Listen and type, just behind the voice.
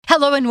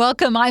Hello and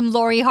welcome. I'm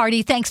Lori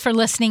Hardy. Thanks for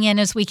listening in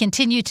as we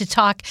continue to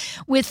talk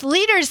with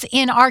leaders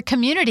in our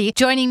community.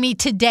 Joining me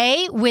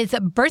today with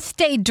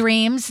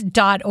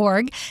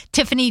birthdaydreams.org,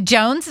 Tiffany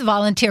Jones,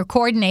 volunteer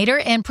coordinator,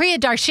 and Priya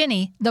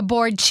Darshini, the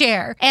board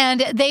chair.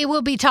 And they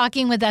will be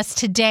talking with us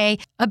today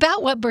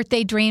about what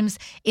Birthday Dreams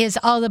is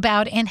all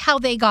about and how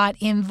they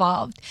got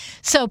involved.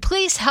 So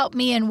please help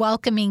me in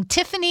welcoming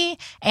Tiffany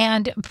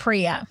and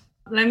Priya.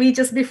 Let me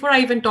just, before I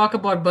even talk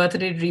about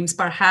birthday dreams,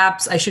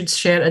 perhaps I should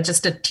share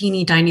just a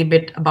teeny tiny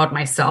bit about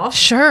myself.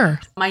 Sure.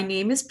 My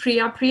name is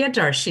Priya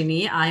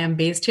Darshini. I am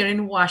based here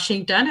in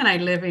Washington and I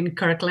live in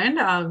Kirkland,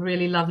 a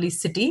really lovely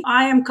city.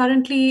 I am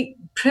currently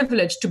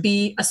privileged to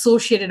be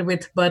associated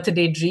with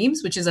Birthday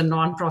Dreams, which is a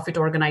nonprofit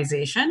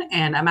organization.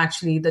 And I'm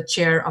actually the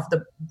chair of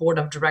the board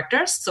of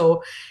directors.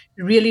 So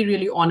really,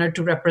 really honored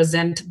to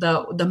represent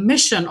the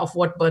mission of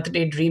what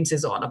Birthday Dreams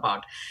is all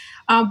about.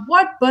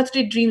 What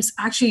Birthday Dreams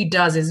actually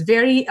does is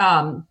very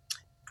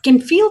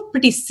can feel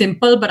pretty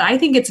simple, but I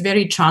think it's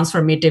very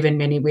transformative in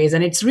many ways.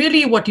 And it's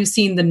really what you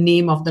see in the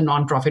name of the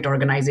nonprofit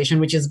organization,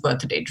 which is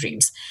Birthday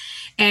Dreams.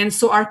 And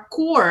so our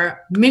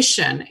core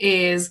mission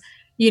is,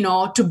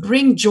 to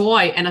bring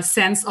joy and a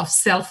sense of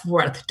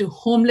self-worth to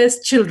homeless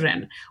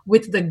children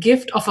with the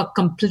gift of a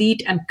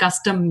complete and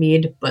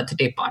custom-made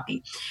birthday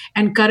party.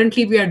 And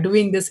currently we are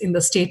doing this in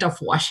the state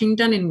of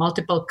Washington in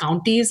multiple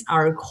counties.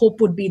 Our hope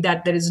would be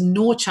that there is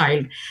no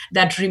child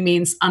that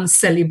remains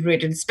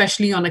uncelebrated,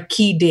 especially on a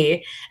key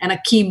day and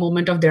a key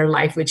moment of their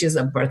life, which is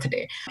a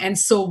birthday. And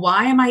so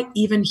why am I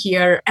even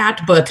here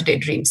at Birthday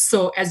Dreams?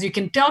 So as you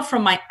can tell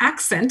from my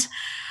accent,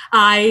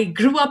 I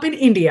grew up in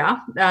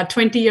India.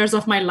 20 years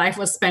of my life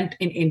was spent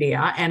in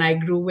India, and I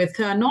grew with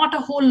not a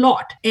whole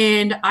lot.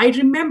 And I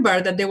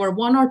remember that there were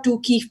one or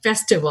two key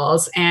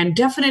festivals, and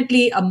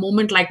definitely a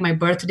moment like my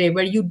birthday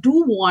where you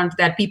do want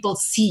that people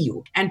see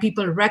you and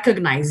people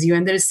recognize you.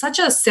 And there is such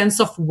a sense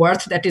of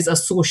worth that is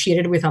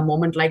associated with a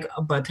moment like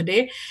a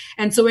birthday.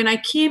 And so when I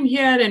came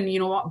here, and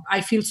I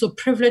feel so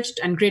privileged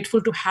and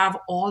grateful to have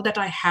all that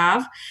I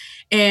have.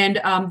 And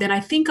then I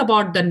think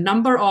about the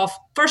number of,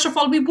 first of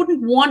all, we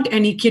wouldn't want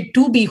any kid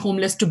to be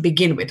homeless to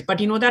begin with, but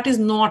that is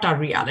not our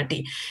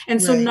reality.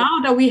 And so now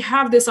that we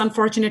have this,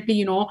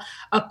 unfortunately,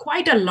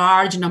 quite a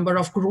large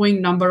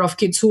growing number of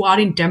kids who are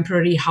in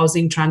temporary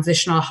housing,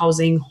 transitional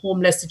housing,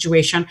 homeless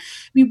situation,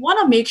 we want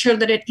to make sure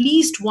that at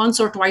least once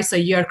or twice a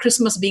year,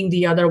 Christmas being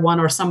the other one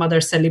or some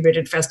other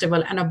celebrated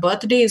festival, and a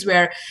birthday is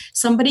where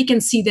somebody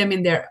can see them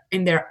in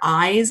their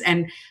eyes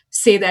and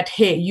say that,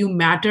 hey, you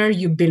matter,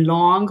 you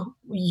belong,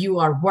 you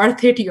are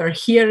worth it, you are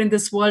here in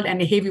this world,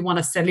 and hey, we want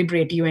to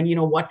celebrate you. And you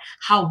know what,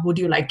 how would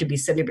you like to be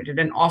celebrated?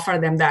 And offer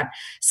them that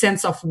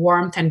sense of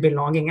warmth and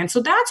belonging. And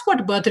so that's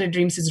what Birthday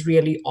Dreams is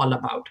really all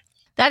about.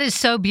 That is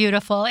so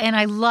beautiful. And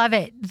I love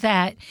it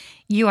that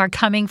you are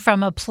coming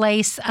from a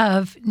place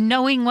of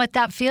knowing what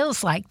that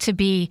feels like to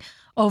be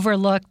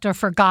overlooked or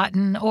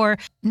forgotten or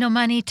no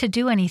money to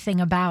do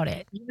anything about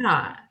it.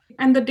 Yeah.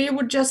 And the day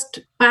would just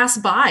pass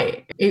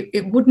by.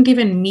 It wouldn't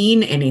even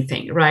mean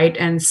anything, right?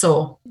 And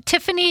so,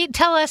 Tiffany,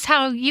 tell us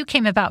how you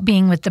came about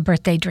being with the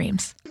Birthday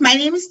Dreams. My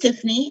name is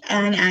Tiffany,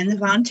 and I'm the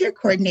volunteer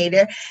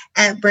coordinator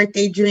at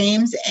Birthday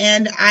Dreams.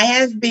 And I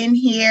have been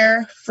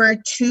here for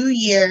 2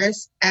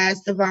 years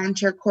as the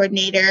volunteer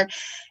coordinator.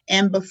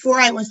 And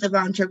before I was the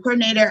volunteer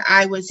coordinator,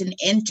 I was an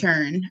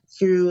intern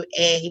through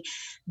a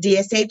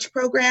DSH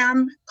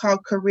program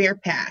called Career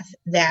Path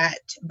that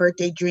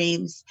Birthday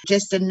Dreams,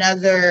 just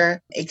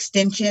another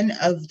extension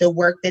of the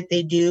work that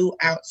they do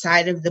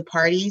outside of the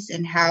parties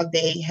and how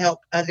they help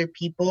other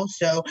people.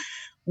 So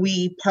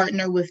we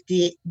partner with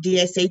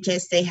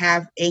DSHS. They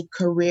have a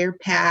Career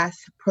Path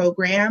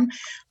program,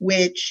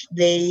 which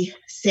they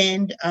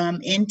send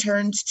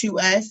interns to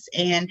us,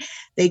 and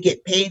they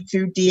get paid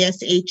through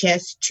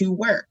DSHS to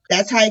work.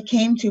 That's how I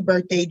came to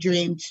Birthday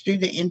Dreams, through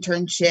the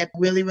internship.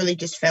 Really, really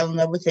just fell in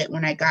love with it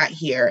when I got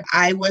here.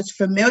 I was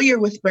familiar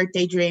with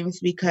Birthday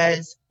Dreams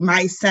because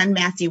my son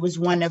Matthew was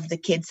one of the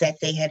kids that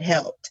they had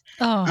helped.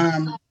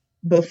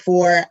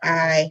 Before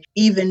I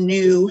even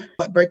knew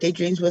what Birthday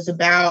Dreams was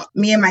about,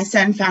 me and my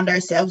son found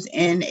ourselves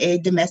in a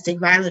domestic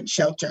violence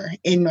shelter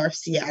in North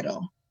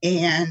Seattle.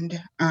 And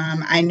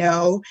I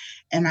know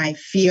and I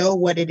feel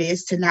what it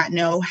is to not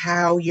know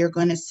how you're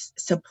going to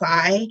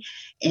supply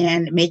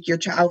and make your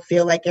child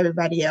feel like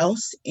everybody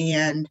else.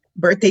 And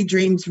Birthday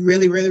Dreams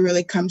really, really,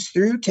 really comes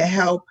through to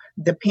help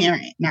the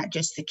parent, not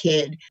just the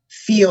kid,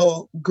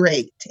 feel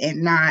great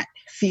and not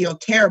feel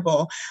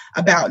terrible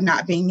about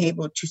not being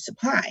able to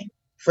supply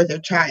for their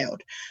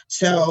child.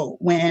 So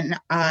when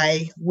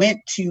I went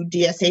to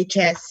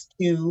DSHS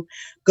to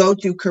go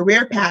through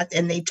Career Path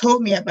and they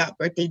told me about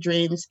Birthday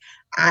Dreams,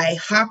 I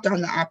hopped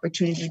on the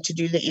opportunity to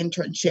do the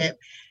internship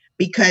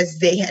because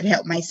they had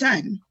helped my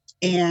son.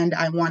 And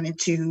I wanted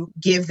to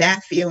give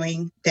that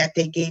feeling that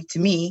they gave to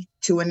me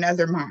to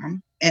another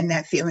mom, and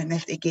that feeling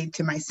that they gave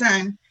to my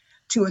son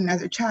to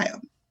another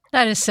child.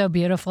 That is so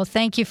beautiful.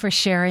 Thank you for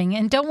sharing.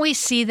 And don't we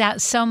see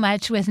that so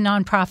much with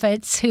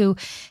nonprofits who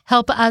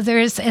help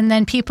others, and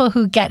then people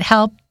who get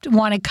help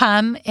want to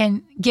come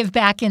and give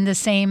back in the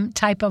same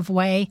type of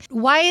way?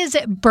 Why is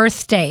it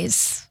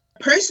birthdays?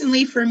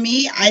 Personally, for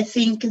me, I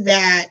think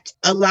that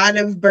a lot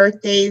of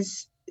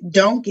birthdays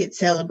don't get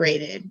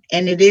celebrated.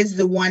 And it is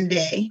the one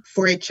day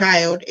for a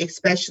child,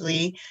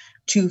 especially,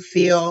 to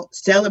feel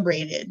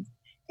celebrated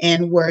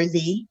and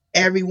worthy.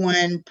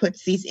 Everyone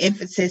puts these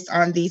emphasis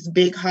on these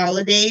big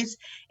holidays,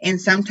 and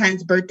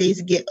sometimes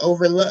birthdays get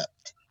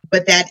overlooked.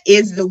 But that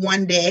is the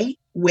one day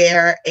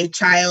where a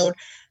child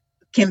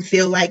can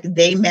feel like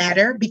they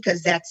matter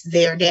because that's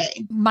their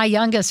day. My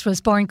youngest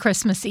was born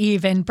Christmas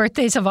Eve, and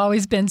birthdays have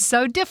always been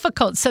so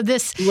difficult. So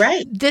this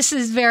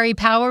is very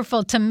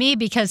powerful to me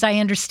because I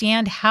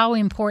understand how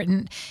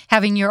important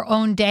having your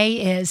own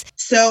day is.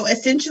 So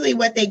essentially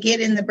what they get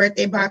in the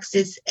birthday box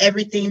is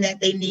everything that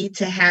they need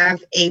to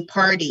have a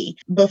party.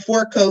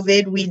 Before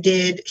COVID, we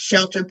did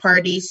shelter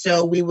parties.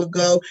 So we would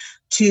go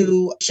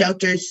to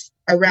shelters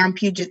around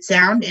Puget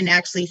Sound and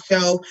actually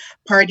throw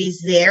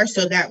parties there.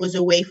 So that was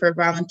a way for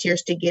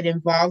volunteers to get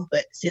involved.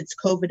 But since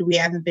COVID, we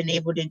haven't been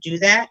able to do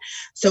that.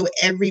 So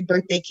every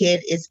birthday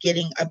kid is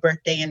getting a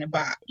birthday in a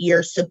box.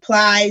 Your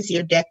supplies,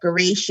 your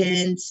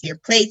decorations, your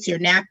plates, your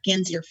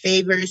napkins, your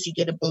favors, you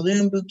get a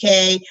balloon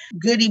bouquet,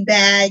 goodie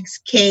bags,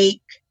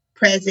 cake,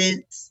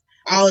 presents,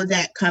 all of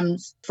that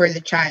comes for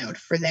the child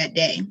for that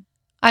day.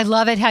 I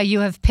love it how you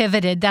have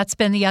pivoted. That's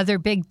been the other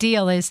big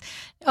deal is,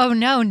 oh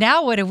no,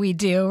 now what do we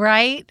do,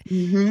 right?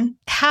 Mm-hmm.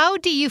 How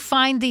do you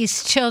find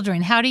these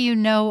children? How do you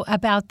know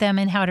about them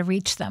and how to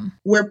reach them?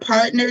 We're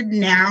partnered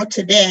now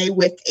today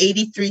with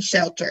 83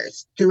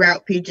 shelters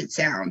throughout Puget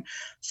Sound.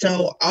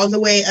 So all the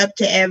way up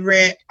to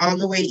Everett, all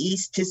the way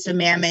east to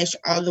Sammamish,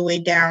 all the way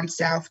down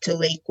south to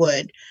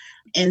Lakewood.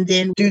 And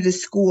then through the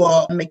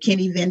school,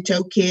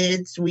 McKinney-Vento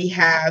kids, we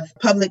have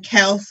public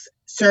health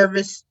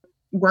service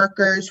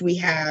workers, we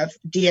have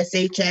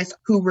DSHS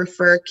who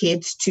refer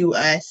kids to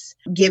us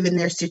given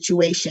their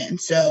situation.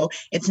 So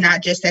it's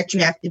not just that you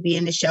have to be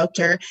in the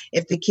shelter.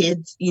 If the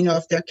kids,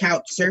 if they're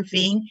couch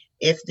surfing,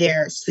 if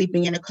they're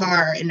sleeping in a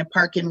car, in a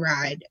park and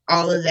ride,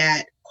 all of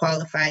that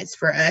qualifies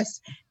for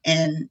us,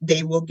 and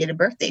they will get a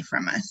birthday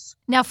from us.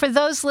 Now, for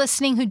those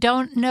listening who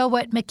don't know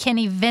what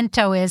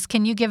McKinney-Vento is,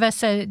 can you give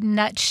us a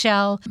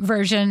nutshell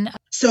version?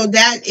 So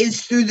that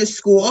is through the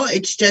school.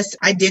 It's just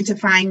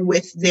identifying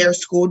with their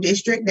school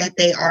district that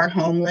they are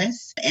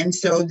homeless. And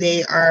so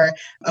they are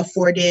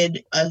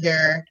afforded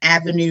other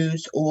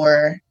avenues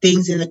or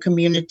things in the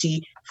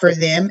community for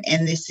them.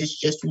 And this is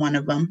just one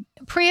of them.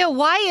 Priya,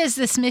 why is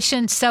this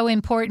mission so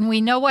important?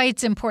 We know why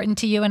it's important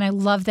to you, and I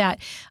love that.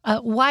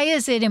 Why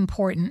is it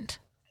important?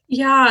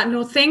 Yeah,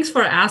 no, thanks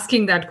for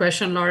asking that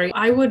question, Laurie.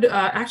 I would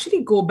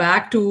actually go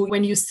back to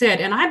when you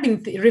said, and I've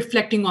been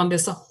reflecting on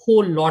this a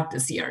whole lot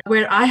this year,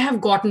 where I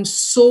have gotten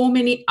so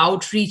many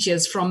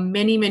outreaches from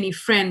many, many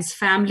friends,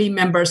 family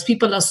members,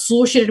 people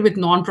associated with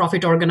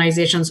nonprofit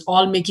organizations,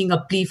 all making a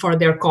plea for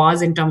their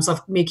cause in terms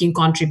of making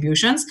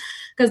contributions.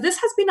 Because this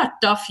has been a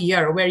tough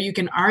year where you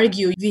can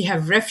argue we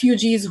have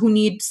refugees who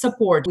need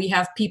support. We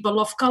have people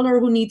of color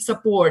who need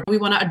support. We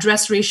want to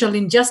address racial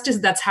injustice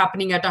that's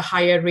happening at a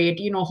higher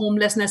rate.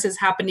 Homelessness is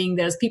happening.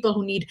 There's people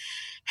who need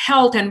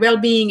health and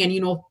well-being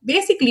and,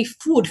 basically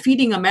food.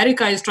 Feeding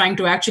America is trying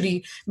to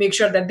actually make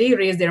sure that they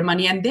raise their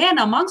money. And then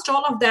amongst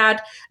all of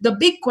that, the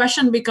big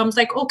question becomes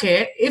like,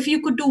 okay, if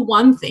you could do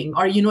one thing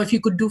or, if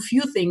you could do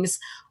few things,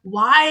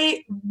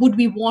 why would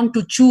we want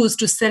to choose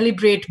to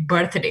celebrate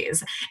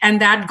birthdays? And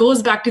that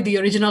goes back to the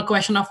original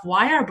question of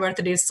why are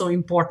birthdays so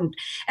important?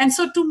 And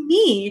so to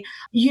me,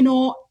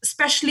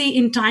 especially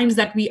in times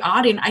that we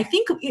are in, I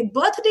think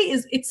birthday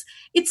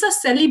it's a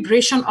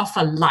celebration of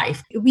a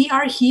life. We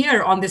are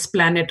here on this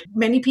planet.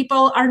 Many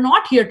people are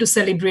not here to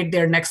celebrate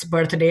their next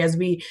birthday, as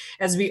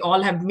we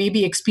all have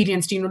maybe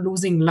experienced,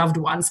 losing loved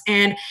ones.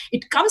 And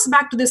it comes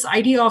back to this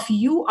idea of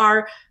you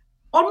are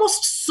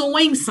almost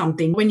sowing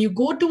something. When you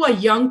go to a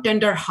young,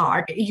 tender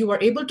heart, you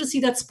are able to see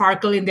that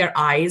sparkle in their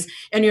eyes,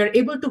 and you're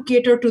able to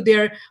cater to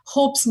their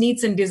hopes,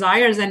 needs, and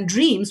desires and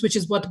dreams, which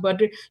is what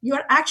birthday, you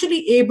are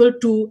actually able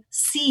to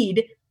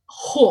seed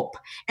hope,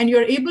 and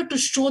you're able to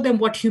show them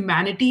what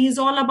humanity is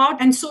all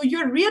about. And so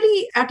you're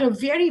really at a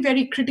very,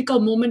 very critical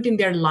moment in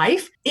their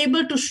life,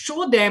 able to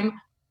show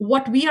them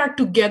what we are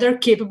together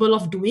capable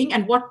of doing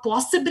and what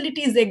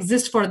possibilities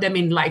exist for them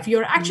in life.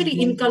 You're actually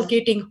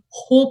inculcating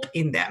hope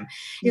in them.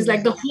 It's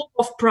like the hope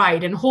of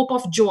pride and hope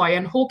of joy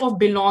and hope of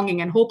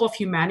belonging and hope of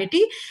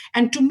humanity.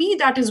 And to me,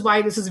 that is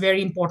why this is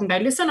very important. I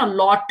listen a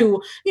lot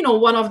to,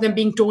 one of them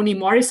being Toni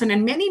Morrison,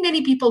 and many,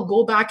 many people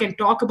go back and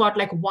talk about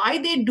like why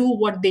they do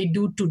what they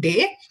do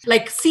today,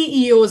 like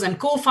CEOs and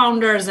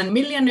co-founders and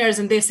millionaires.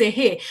 And they say,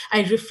 hey,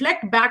 I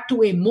reflect back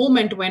to a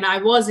moment when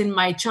I was in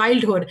my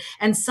childhood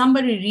and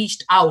somebody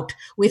reached out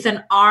with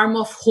an arm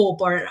of hope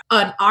or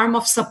an arm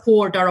of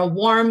support or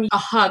a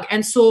hug.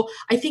 And so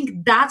I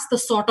think that's the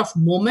sort of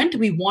moment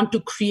we want to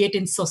create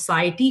in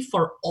society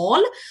for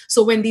all.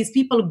 So when these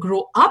people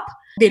grow up,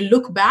 they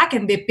look back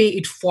and they pay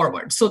it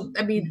forward. So,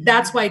 I mean,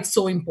 that's why it's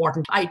so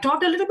important. I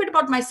talked a little bit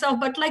about myself,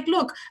 but like,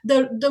 look,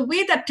 the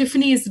way that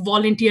Tiffany is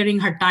volunteering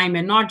her time,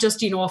 and not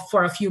just,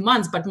 for a few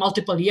months, but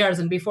multiple years.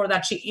 And before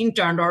that, she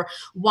interned. Or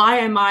why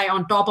am I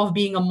on top of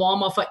being a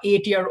mom of an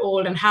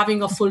 8-year-old and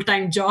having a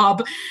full-time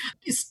job,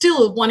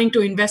 still wanting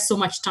to invest so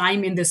much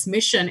time in this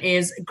mission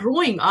is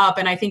growing up.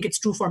 And I think it's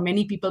true for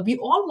many people. We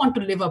all want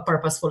to live a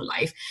purposeful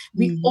life.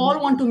 We all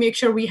want to make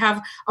sure we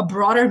have a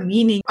broader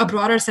meaning, a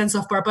broader sense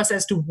of purpose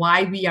as to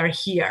why we are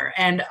here.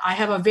 And I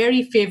have a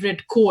very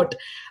favorite quote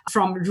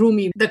from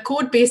Rumi. The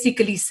quote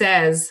basically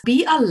says,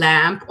 "Be a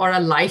lamp or a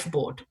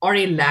lifeboat or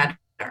a ladder.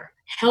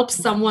 Help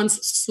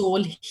someone's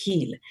soul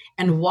heal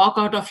and walk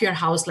out of your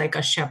house like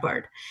a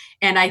shepherd."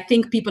 And I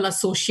think people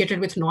associated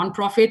with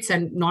nonprofits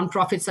and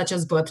nonprofits such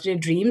as Birthday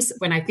Dreams,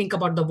 when I think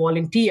about the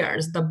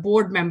volunteers, the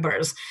board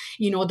members,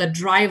 the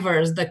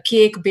drivers, the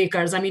cake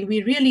bakers, I mean,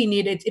 we really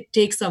need it. It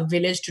takes a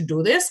village to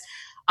do this.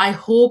 I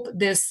hope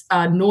this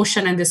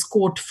notion and this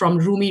quote from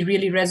Rumi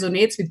really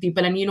resonates with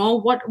people. And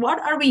what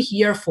are we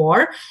here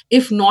for,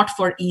 if not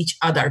for each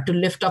other, to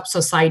lift up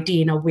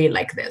society in a way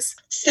like this?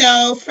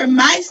 So from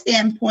my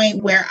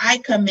standpoint, where I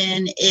come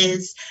in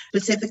is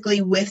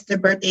specifically with the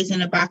Birthdays in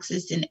the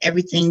Boxes and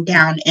everything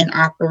down in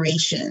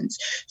operations.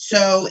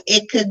 So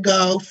it could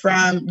go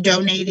from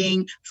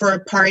donating for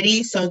a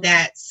party. So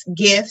that's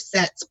gifts,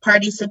 that's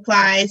party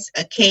supplies,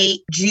 a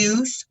cake,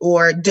 juice,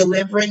 or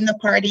delivering the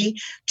party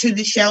to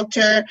the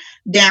shelter,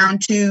 down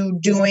to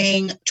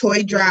doing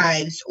toy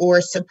drives or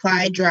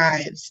supply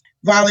drives,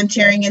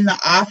 volunteering in the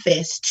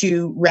office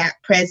to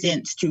wrap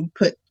presents, to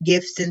put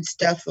gifts and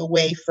stuff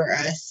away for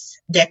us,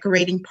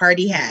 decorating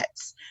party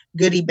hats,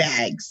 goodie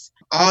bags.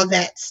 All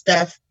that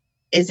stuff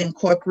is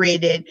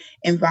incorporated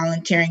in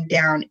volunteering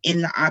down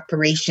in the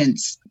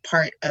operations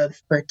part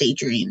of Birthday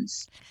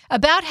Dreams.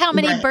 About how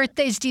many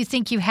birthdays do you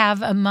think you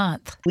have a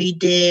month? We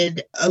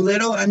did a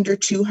little under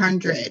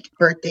 200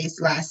 birthdays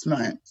last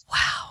month.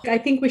 Wow. I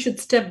think we should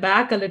step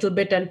back a little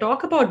bit and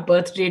talk about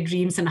Birthday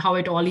Dreams and how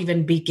it all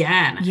even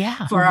began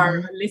for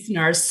our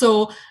listeners.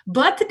 So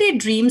Birthday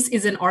Dreams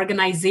is an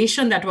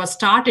organization that was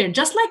started,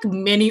 just like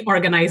many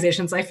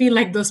organizations. I feel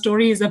like the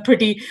story is a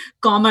pretty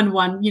common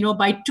one,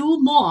 by two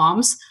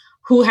moms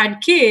who had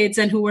kids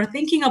and who were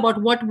thinking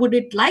about what would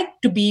it like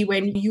to be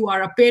when you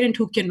are a parent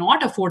who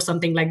cannot afford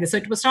something like this. So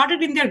it was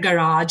started in their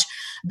garage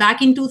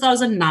back in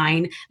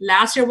 2009.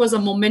 Last year was a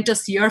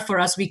momentous year for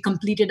us. We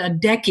completed a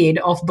decade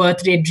of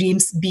Birthday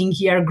Dreams being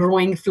here,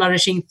 growing,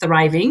 flourishing,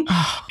 thriving.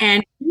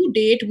 And to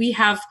date, we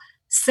have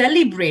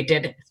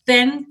celebrated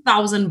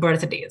 10,000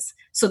 birthdays.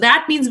 So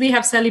that means we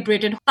have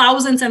celebrated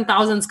thousands and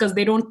thousands, because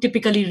they don't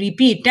typically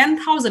repeat,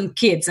 10,000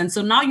 kids. And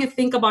so now you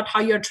think about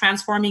how you're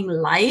transforming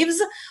lives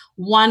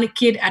one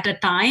kid at a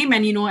time,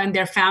 and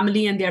their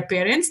family and their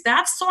parents.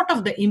 That's sort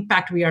of the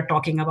impact we are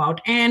talking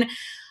about. And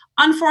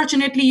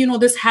unfortunately,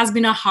 this has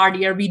been a hard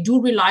year. We do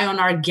rely on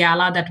our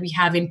gala that we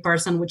have in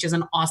person, which is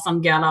an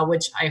awesome gala,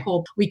 which I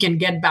hope we can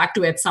get back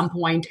to at some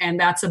point. And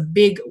that's a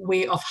big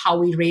way of how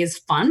we raise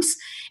funds.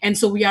 And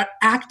so we are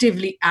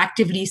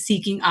actively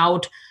seeking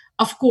out,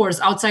 of course,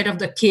 outside of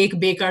the cake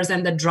bakers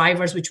and the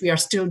drivers, which we are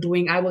still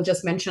doing. I will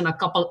just mention a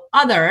couple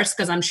others,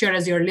 because I'm sure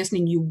as you're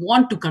listening, you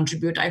want to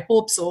contribute. I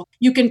hope so.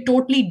 You can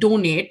totally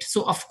donate.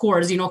 So of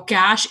course,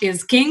 cash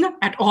is king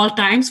at all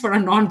times for a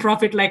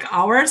nonprofit like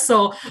ours.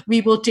 So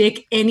we will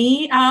take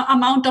any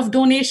amount of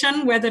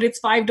donation, whether it's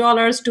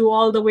 $5 to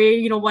all the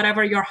way,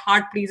 whatever your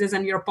heart pleases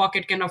and your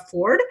pocket can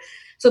afford.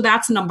 So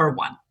that's number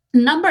one.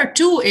 Number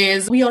two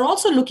is we are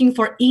also looking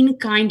for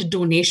in-kind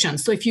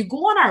donations. So if you go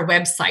on our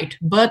website,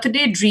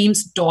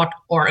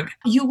 birthdaydreams.org,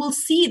 you will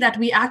see that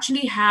we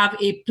actually have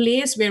a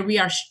place where we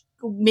are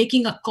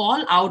making a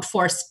call out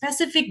for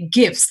specific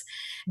gifts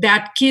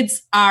that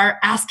kids are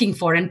asking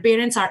for and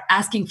parents are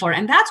asking for.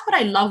 And that's what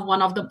I love.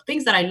 One of the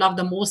things that I love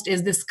the most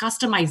is this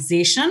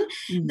customization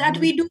that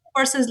we do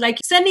versus like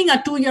sending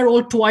a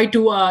 2-year-old toy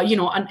to an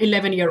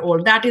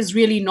 11-year-old. That is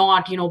really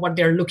not, what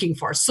they're looking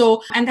for.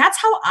 So, and that's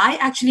how I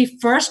actually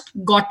first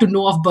got to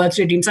know of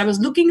Birthday Dreams. I was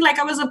looking like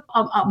I was a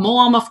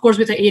mom, of course,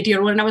 with an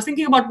 8-year-old, and I was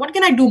thinking about what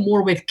can I do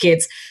more with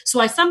kids?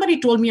 So somebody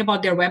told me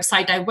about their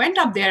website. I went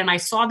up there and I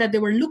saw that they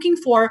were looking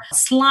for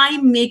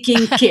slime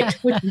making kit,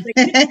 which is like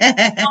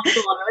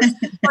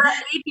for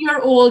an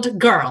 8-year-old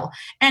girl.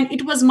 And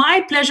it was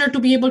my pleasure to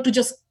be able to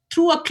just,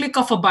 through a click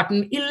of a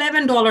button,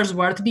 $11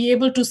 worth, be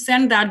able to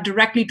send that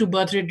directly to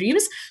Birthday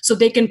Dreams so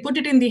they can put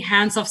it in the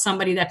hands of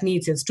somebody that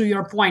needs it. To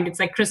your point, it's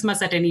like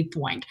Christmas at any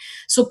point.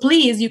 So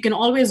please, you can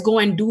always go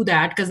and do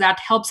that, because that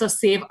helps us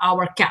save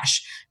our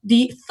cash.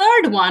 The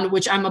third one,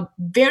 which I'm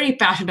very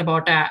passionate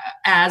about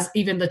as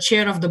even the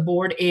chair of the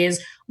board,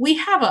 is we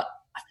have a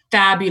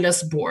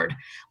fabulous board.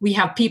 We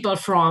have people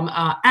from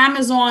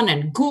Amazon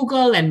and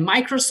Google and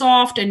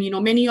Microsoft and,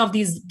 many of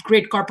these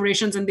great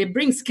corporations, and they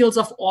bring skills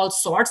of all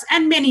sorts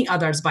and many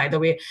others, by the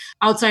way,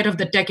 outside of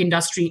the tech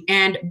industry.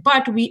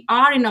 But we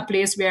are in a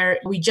place where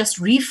we just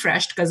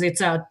refreshed because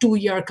it's a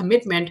 2-year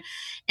commitment.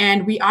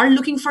 And we are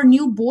looking for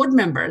new board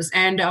members,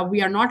 and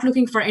we are not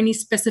looking for any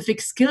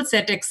specific skill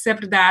set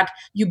except that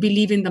you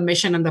believe in the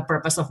mission and the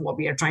purpose of what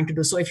we are trying to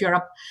do. So if you're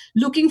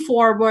looking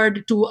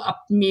forward to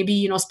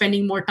maybe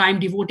spending more time,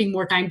 devoting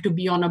more time to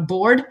be on a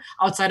board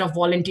outside of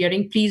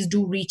volunteering, please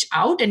do reach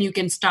out, and you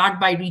can start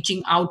by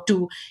reaching out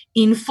to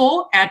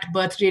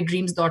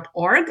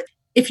info@birthdaydreams.org.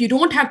 If you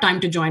don't have time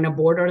to join a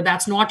board or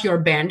that's not your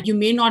band, you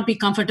may not be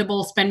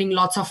comfortable spending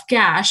lots of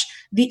cash.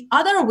 The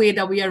other way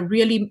that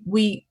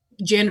we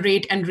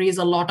generate and raise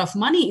a lot of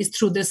money is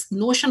through this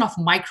notion of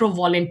micro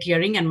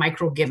volunteering and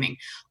micro giving.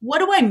 What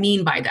do I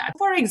mean by that?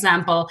 For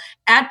example,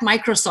 at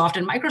Microsoft,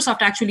 and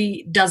Microsoft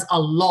actually does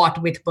a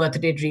lot with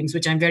Birthday Dreams,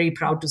 which I'm very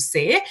proud to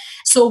say.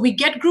 So we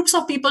get groups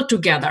of people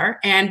together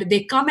and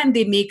they come and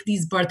they make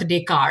these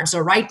birthday cards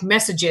or write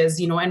messages,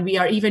 and we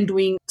are even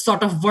doing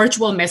sort of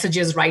virtual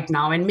messages right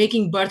now and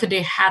making birthday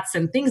hats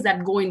and things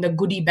that go in the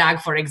goodie bag,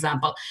 for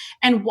example.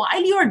 And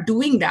while you're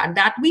doing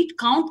that we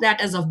count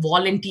that as a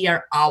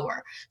volunteer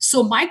hour. So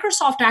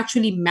Microsoft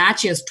actually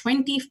matches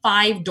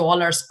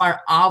 $25 per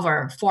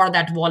hour for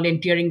that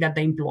volunteering that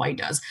the employee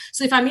does.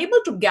 So if I'm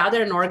able to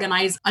gather and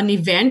organize an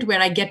event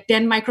where I get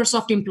 10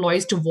 Microsoft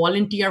employees to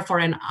volunteer for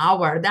an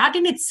hour, that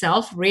in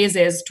itself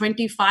raises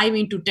 25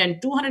 into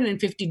 10,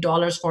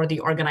 $250 for the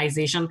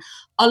organization,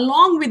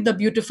 along with the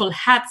beautiful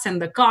hats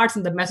and the cards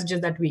and the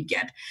messages that we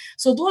get.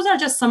 So those are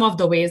just some of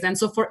the ways. And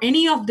so for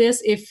any of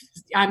this, if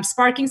I'm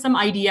sparking some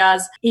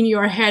ideas in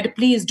your head,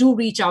 please do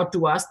reach out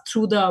to us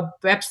through the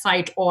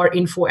website or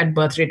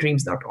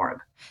info@birthdaydreams.org.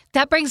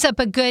 That brings up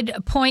a good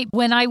point.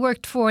 When I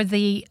worked for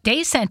the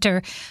Day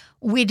Center,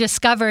 we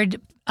discovered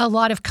a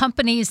lot of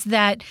companies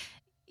that,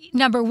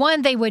 number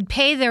one, they would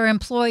pay their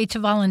employee to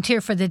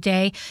volunteer for the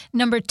day.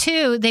 Number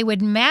two, they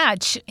would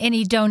match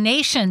any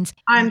donations.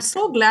 I'm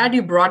so glad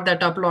you brought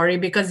that up, Lori,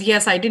 because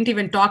yes, I didn't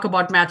even talk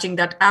about matching.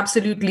 That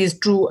absolutely is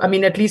true. I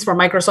mean, at least for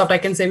Microsoft, I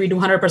can say we do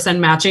 100%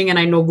 matching, and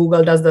I know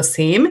Google does the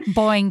same.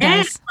 Boeing does.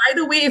 And by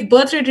the way, if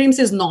Birthday Dreams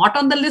is not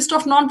on the list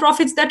of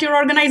nonprofits that your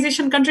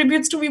organization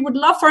contributes to, we would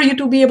love for you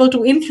to be able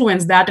to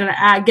influence that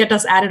and get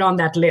us added on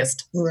that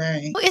list.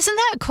 Right. Well, isn't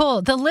that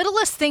cool? The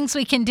littlest things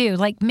we can do,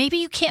 like maybe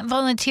you can't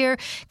volunteer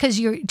because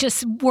you're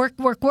just work,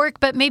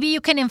 but maybe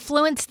you can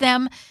influence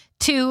them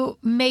to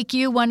make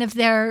you one of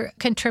their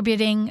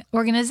contributing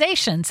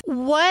organizations.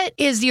 What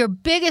is your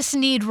biggest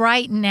need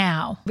right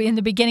now in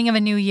the beginning of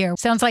a new year?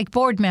 Sounds like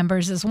board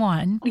members is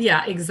one.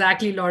 Yeah,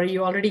 exactly, Lori.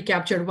 You already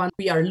captured one.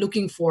 We are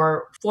looking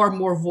for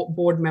more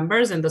board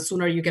members, and the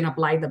sooner you can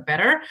apply, the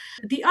better.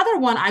 The other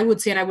one I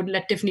would say, and I would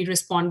let Tiffany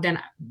respond, then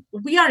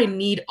we are in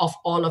need of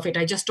all of it.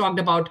 I just talked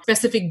about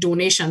specific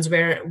donations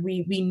where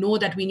we know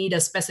that we need a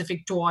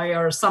specific toy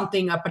or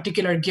something, a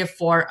particular gift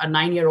for a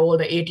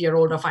 9-year-old, a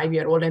 8-year-old, a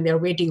 5-year-old, and they're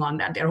waiting on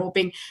that. They're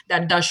hoping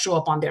that does show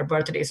up on their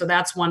birthday. So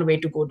that's one way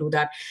to go do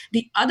that.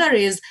 The other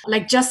is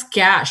like just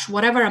cash,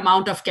 whatever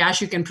amount of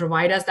cash you can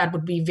provide us, that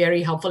would be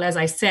very helpful. As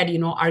I said,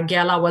 our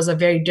gala was a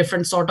very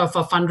different sort of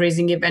a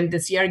fundraising event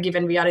this year,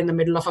 given we are in the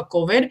middle of a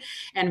COVID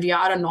and we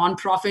are a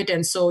nonprofit.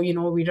 And so,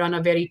 we run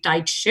a very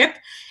tight ship,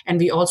 and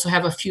we also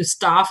have a few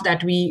staff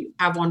that we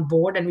have on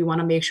board, and we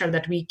want to make sure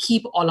that we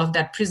keep all of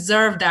that,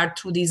 preserve that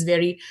through these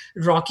very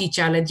rocky,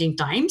 challenging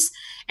times.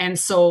 And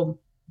so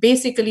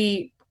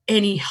basically,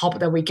 any help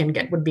that we can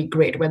get would be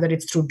great, whether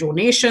it's through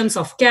donations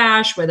of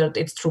cash, whether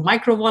it's through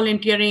micro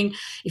volunteering,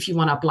 if you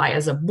want to apply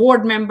as a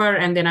board member.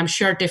 And then I'm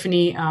sure,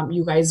 Tiffany,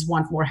 you guys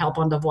want more help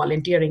on the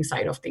volunteering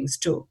side of things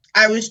too.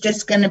 I was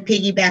just going to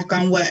piggyback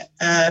on what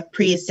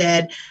Priya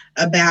said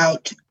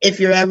about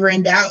if you're ever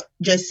in doubt,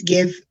 just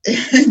give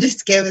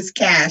us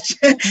cash.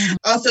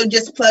 Also,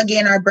 just plug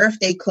in our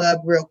birthday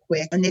club real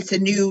quick. And it's a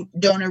new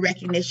donor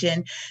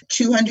recognition.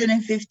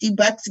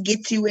 $250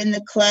 gets you in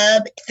the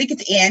club. I think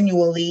it's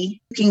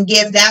annually. You can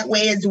give that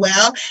way as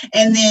well.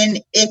 And then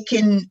it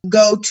can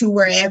go to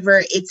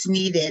wherever it's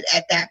needed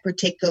at that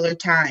particular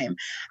time.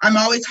 I'm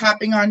always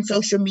hopping on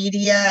social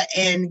media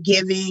and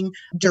giving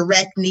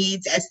direct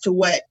needs as to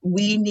what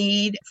we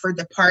need for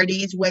the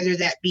parties, whether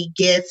that be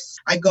gifts.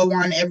 I go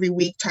on every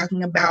week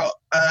talking about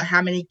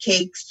how many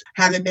cakes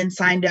haven't been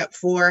signed up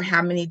for,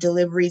 how many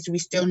deliveries we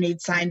still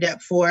need signed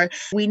up for.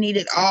 We need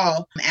it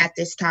all at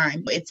this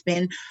time. It's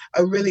been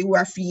a really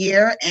rough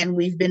year, and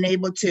we've been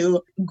able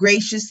to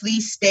graciously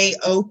stay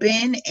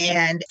open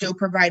and still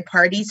provide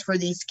parties for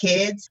these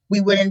kids.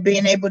 We wouldn't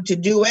been able to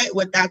do it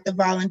without the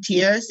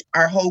volunteers.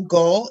 Our whole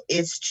goal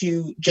is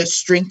to just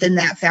strengthen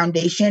that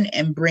foundation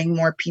and bring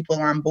more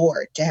people on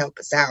board to help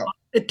us out.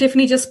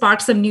 Tiffany just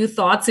sparked some new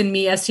thoughts in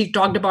me as she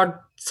talked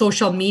about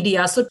social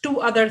media. So two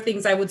other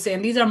things I would say,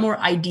 and these are more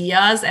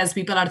ideas as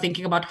people are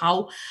thinking about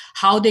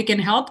how they can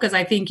help, because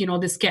I think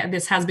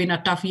this has been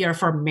a tough year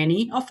for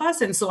many of us,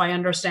 and so I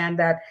understand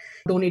that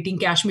donating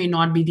cash may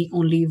not be the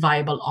only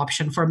viable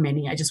option for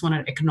many. I just want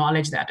to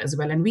acknowledge that as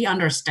well. And we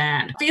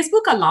understand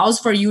Facebook allows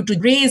for you to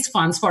raise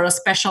funds for a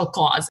special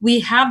cause. We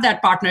have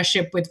that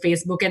partnership with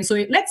Facebook. And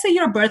so let's say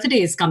your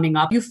birthday is coming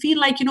up. You feel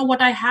like,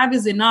 what I have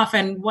is enough.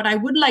 And what I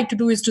would like to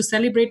do is to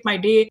celebrate my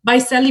day by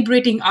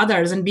celebrating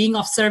others and being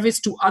of service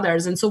to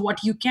others. And so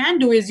what you can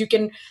do is you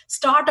can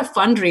start a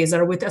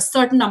fundraiser with a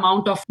certain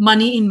amount of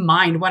money in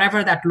mind,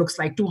 whatever that looks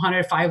like,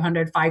 200,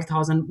 500,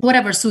 5,000,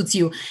 whatever suits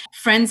you,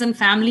 friends and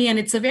family. And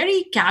it's a very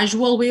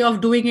casual way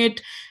of doing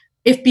it.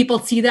 If people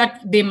see that,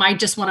 they might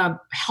just want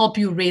to help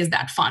you raise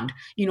that fund,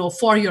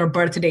 for your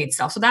birthday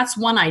itself. So that's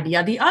one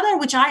idea. The other,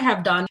 which I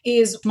have done,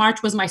 is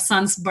March was my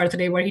son's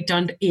birthday, where he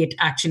turned 8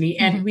 actually.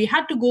 And we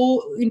had to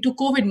go into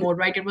COVID mode,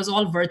 right? It was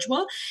all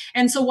virtual.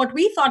 And so what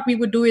we thought we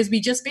would do is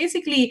we just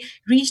basically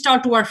reached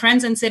out to our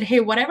friends and said, hey,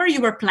 whatever you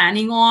were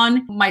planning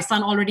on, my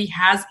son already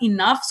has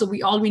enough. So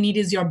all we need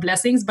is your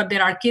blessings. But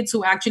there are kids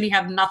who actually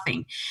have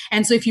nothing.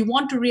 And so if you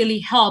want to really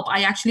help,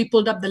 I actually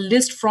pulled up the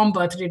list from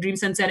Birthday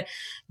Dreams and said,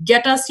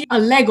 get us a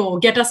Lego,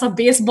 get us a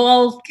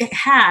baseball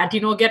hat,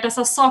 get us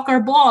a soccer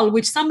ball,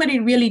 which somebody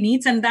really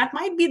needs. And that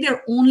might be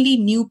their only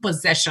new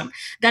possession.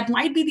 That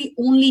might be the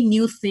only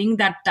new thing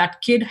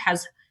that kid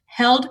has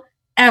held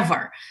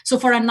ever. So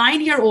for a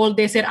 9-year-old,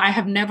 they said, I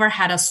have never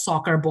had a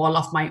soccer ball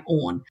of my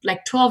own,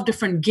 like 12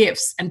 different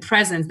gifts and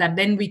presents that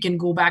then we can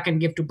go back and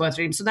give to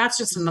birthday. So that's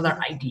just another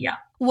idea.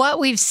 What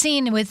we've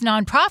seen with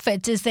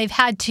nonprofits is they've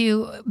had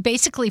to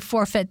basically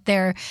forfeit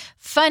their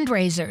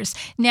fundraisers.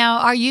 Now,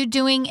 are you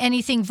doing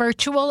anything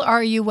virtual, or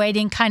are you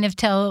waiting kind of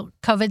till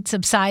COVID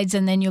subsides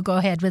and then you'll go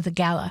ahead with the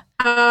gala?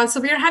 So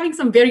we are having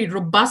some very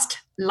robust,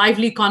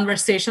 lively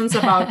conversations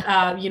about,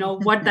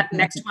 what that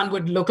next one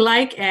would look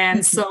like.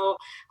 And so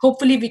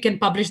hopefully we can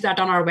publish that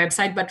on our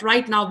website. But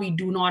right now we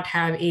do not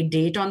have a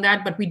date on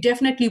that. But we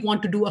definitely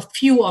want to do a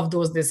few of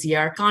those this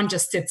year. Can't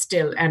just sit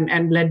still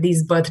and let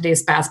these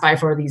birthdays pass by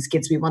for these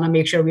kids. We want to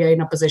make sure we are in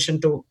a position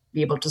to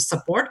be able to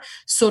support.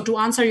 So to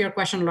answer your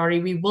question,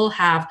 Laurie, we will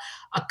have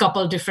a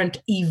couple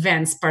different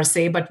events per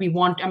se, but we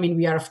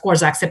are of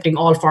course accepting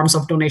all forms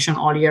of donation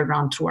all year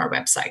round through our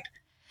website.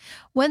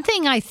 One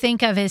thing I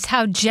think of is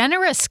how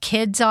generous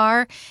kids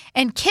are,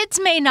 and kids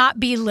may not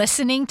be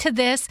listening to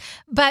this,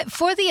 but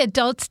for the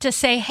adults to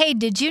say, hey,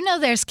 did you know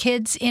there's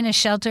kids in a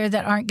shelter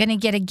that aren't going to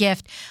get a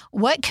gift?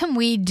 What can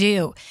we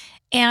do?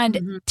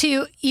 And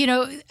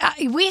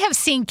we have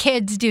seen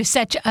kids do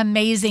such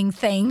amazing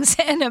things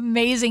and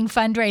amazing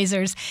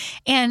fundraisers.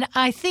 And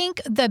I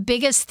think the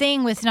biggest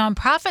thing with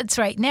nonprofits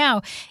right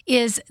now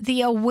is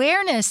the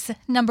awareness,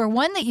 number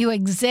one, that you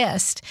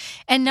exist.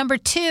 And number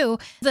two,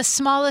 the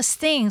smallest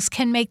things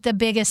can make the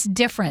biggest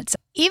difference.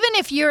 Even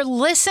if you're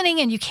listening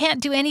and you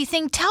can't do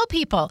anything, tell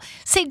people.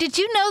 Say, did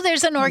you know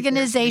there's an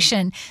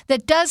organization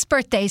that does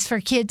birthdays for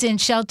kids in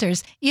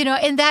shelters?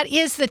 And that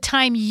is the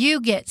time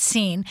you get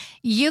seen,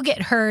 you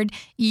get heard,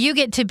 you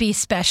get to be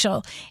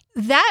special.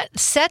 That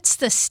sets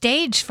the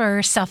stage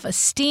for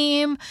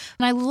self-esteem.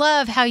 And I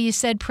love how you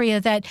said,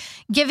 Priya, that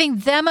giving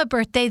them a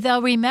birthday,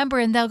 they'll remember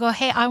and they'll go,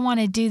 hey, I want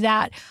to do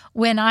that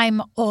when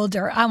I'm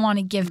older. I want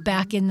to give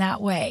back in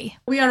that way.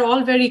 We are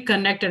all very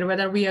connected,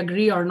 whether we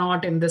agree or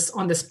not on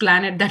this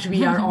planet that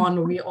we are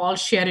on. We all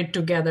share it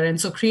together. And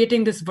so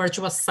creating this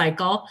virtuous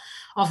cycle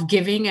of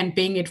giving and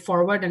paying it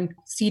forward and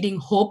seeding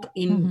hope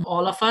in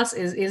all of us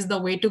is the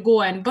way to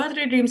go. And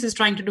Birthday Dreams is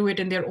trying to do it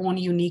in their own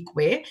unique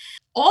way.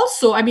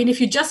 Also, if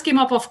you just came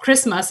up of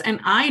Christmas, and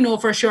I know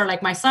for sure,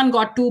 like my son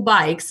got 2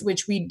 bikes,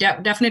 which we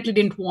definitely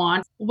didn't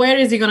want. Where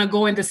is he going to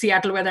go in the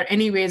Seattle weather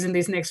anyways in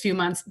these next few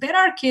months? There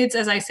are kids,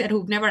 as I said,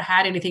 who've never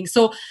had anything.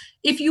 So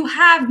if you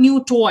have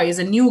new toys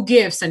and new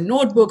gifts and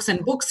notebooks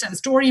and books and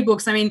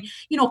storybooks,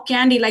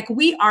 candy, like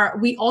we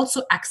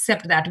also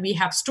accept that. We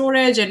have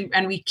storage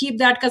and we keep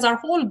that, because our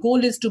whole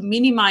goal is to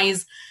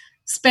minimize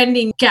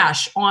spending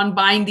cash on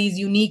buying these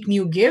unique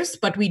new gifts.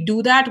 But we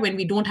do that when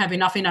we don't have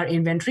enough in our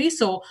inventory.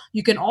 So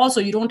you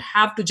don't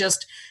have to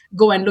just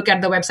go and look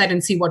at the website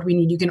and see what we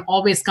need. You can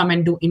always come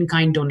and do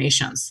in-kind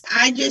donations.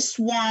 I just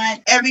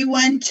want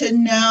everyone to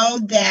know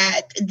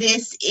that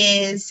this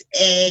is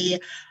a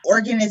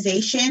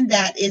organization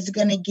that is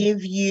going to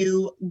give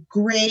you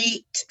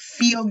great,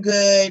 feel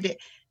good,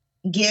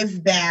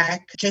 give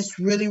back, just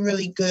really,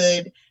 really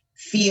good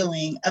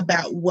feeling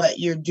about what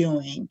you're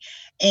doing.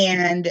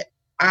 And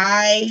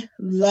I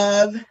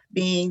love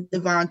being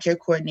the volunteer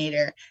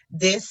coordinator.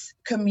 This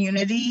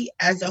community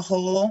as a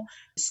whole,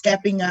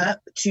 stepping up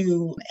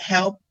to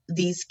help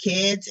these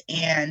kids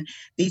and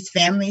these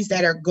families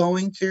that are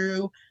going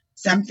through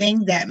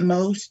something that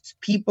most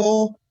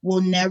people will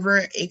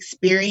never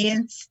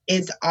experience,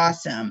 is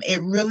awesome.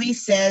 It really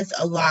says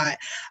a lot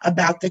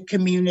about the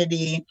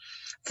community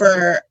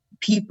for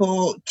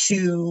people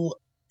to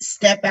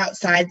step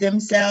outside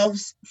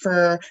themselves,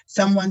 for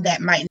someone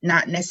that might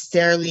not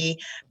necessarily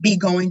be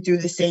going through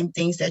the same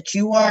things that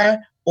you are,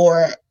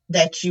 or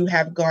that you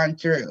have gone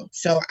through.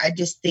 So I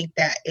just think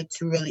that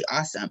it's really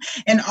awesome.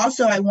 And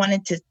also I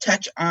wanted to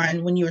touch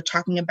on when you were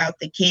talking about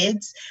the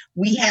kids,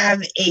 we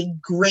have a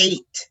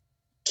great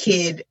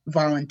kid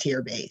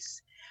volunteer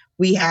base.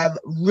 We have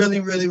really,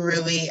 really,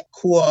 really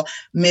cool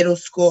middle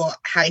school,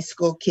 high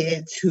school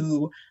kids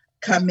who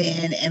come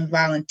in and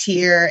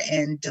volunteer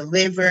and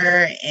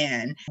deliver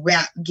and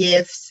wrap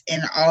gifts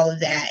and all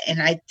of that.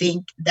 And I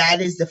think that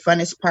is the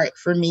funnest part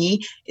for me,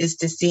 is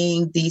to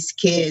seeing these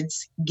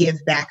kids give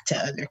back to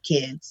other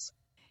kids.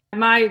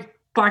 My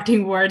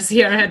parting words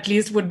here at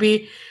least would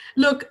be,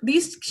 look,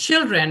 these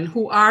children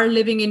who are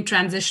living in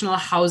transitional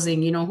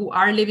housing, who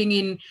are living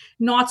in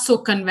not so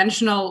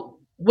conventional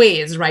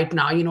ways right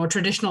now,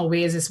 traditional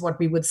ways is what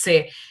we would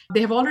say. They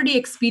have already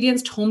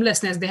experienced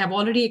homelessness. They have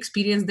already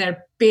experienced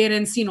their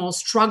parents,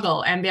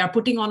 struggle, and they are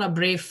putting on a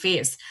brave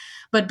face.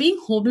 But being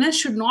homeless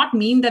should not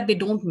mean that they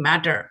don't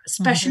matter,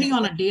 especially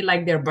on a day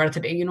like their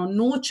birthday.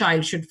 No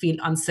child should feel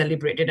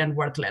uncelebrated and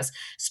worthless,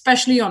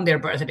 especially on their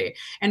birthday.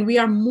 And we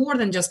are more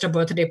than just a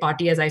birthday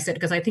party, as I said,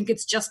 because I think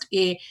it's just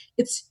a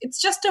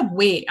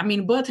way. I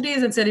mean,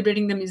 birthdays and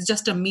celebrating them is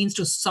just a means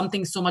to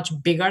something so much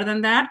bigger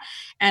than that.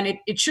 And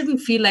it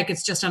shouldn't feel like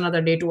it's just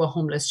another day to a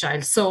homeless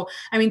child. So,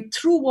 I mean,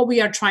 through what we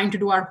are trying to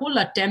do, our whole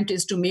attempt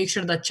is to make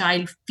sure the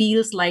child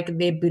feels like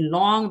they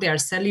belong, they are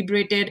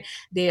celebrated,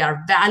 they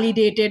are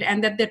validated,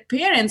 and that their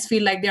parents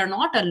feel like they are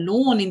not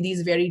alone in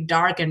these very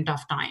dark and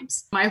tough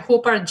times. I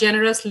hope our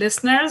generous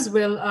listeners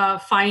will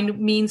find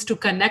means to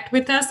connect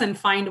with us and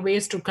find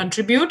ways to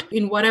contribute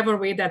in whatever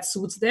way that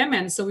suits them.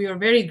 And so we are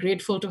very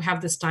grateful to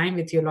have this time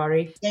with you,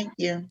 Laurie. Thank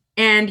you.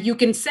 And you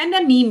can send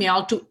an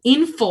email to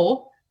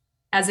info,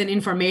 as in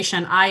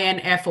information,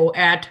 info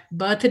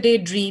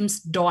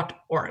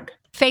 @birthdaydreams.org.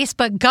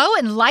 Facebook, go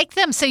and like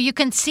them so you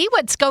can see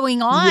what's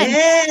going on.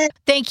 Yeah.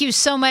 Thank you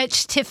so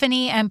much,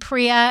 Tiffany and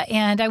Priya,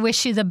 and I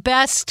wish you the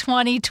best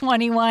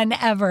 2021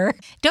 ever.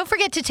 Don't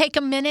forget to take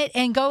a minute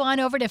and go on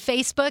over to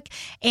Facebook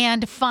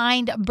and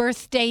find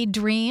Birthday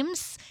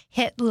Dreams,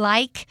 hit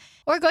like,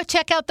 or go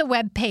check out the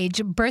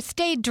webpage,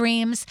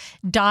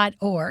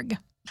 birthdaydreams.org.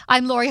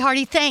 I'm Lori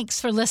Hardy. Thanks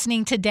for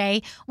listening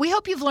today. We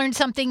hope you've learned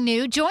something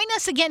new. Join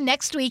us again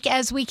next week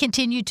as we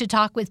continue to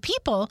talk with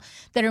people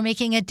that are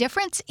making a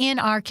difference in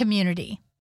our community.